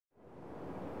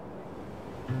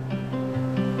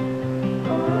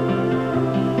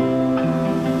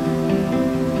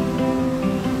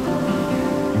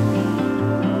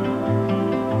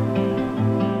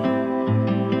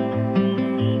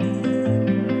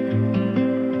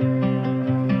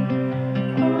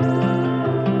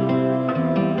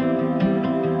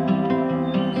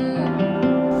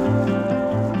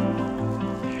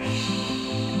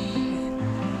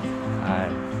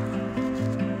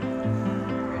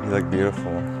You look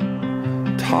beautiful.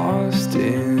 Tossed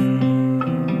in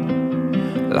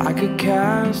like a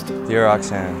cast. Dear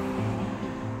Roxanne,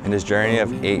 in this journey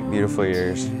of 8 beautiful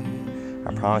years,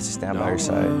 I promise to stand by your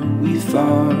side. We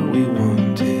thought we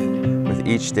wanted. With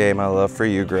each day, my love for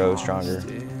you grows stronger.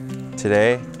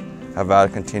 Today, I vow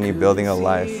to continue building a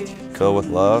life filled with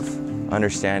love,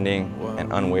 understanding,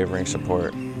 and unwavering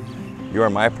support. You are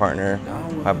my partner,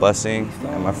 my blessing,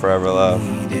 and my forever love.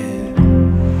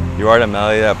 You are the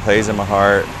melody that plays in my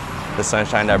heart, the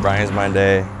sunshine that brightens my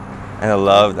day, and the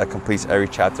love that completes every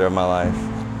chapter of my life.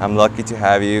 I'm lucky to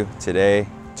have you today,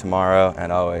 tomorrow,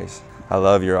 and always. I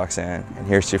love you, Roxanne, and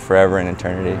here's to forever and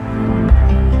eternity.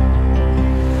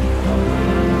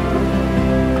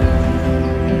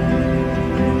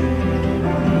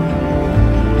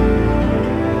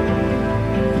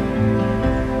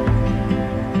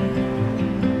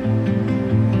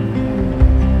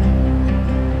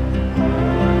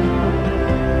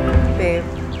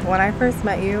 When I first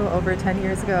met you over 10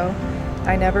 years ago,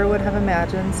 I never would have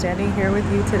imagined standing here with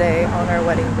you today on our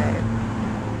wedding day.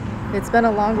 It's been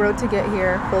a long road to get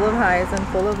here, full of highs and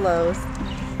full of lows,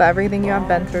 but everything you have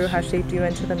been through has shaped you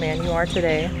into the man you are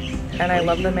today, and I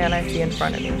love the man I see in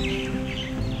front of me.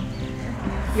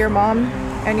 Your mom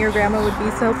and your grandma would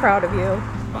be so proud of you,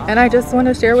 and I just want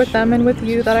to share with them and with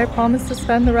you that I promise to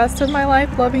spend the rest of my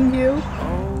life loving you.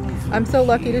 I'm so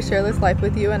lucky to share this life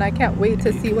with you, and I can't wait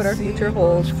to see what our future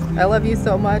holds. I love you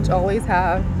so much, always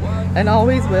have, and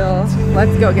always will.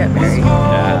 Let's go get married.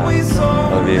 Yeah,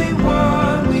 love you.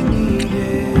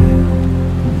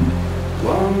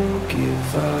 Won't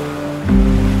give up,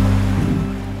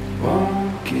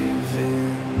 won't give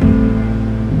in.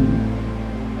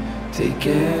 Take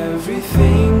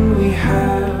everything we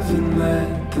have and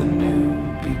let the new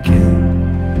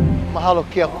begin. Mahalo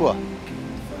kia kua.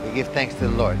 We give thanks to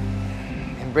the Lord.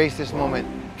 Embrace this moment,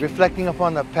 reflecting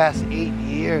upon the past 8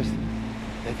 years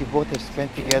that you both have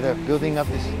spent together, building up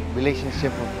this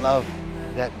relationship of love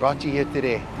that brought you here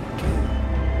today.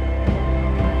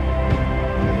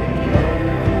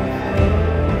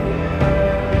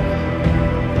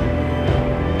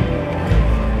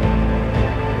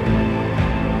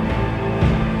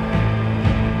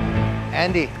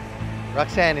 Andy,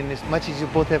 Roxanne, in as much as you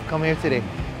both have come here today,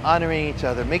 honoring each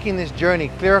other, making this journey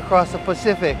clear across the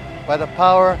Pacific by the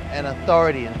power and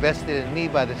authority invested in me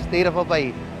by the state of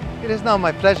Hawaii, it is now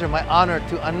my pleasure, my honor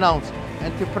to announce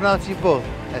and to pronounce you both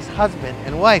as husband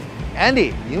and wife.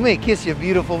 Andy, you may kiss your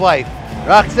beautiful wife,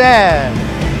 Roxanne.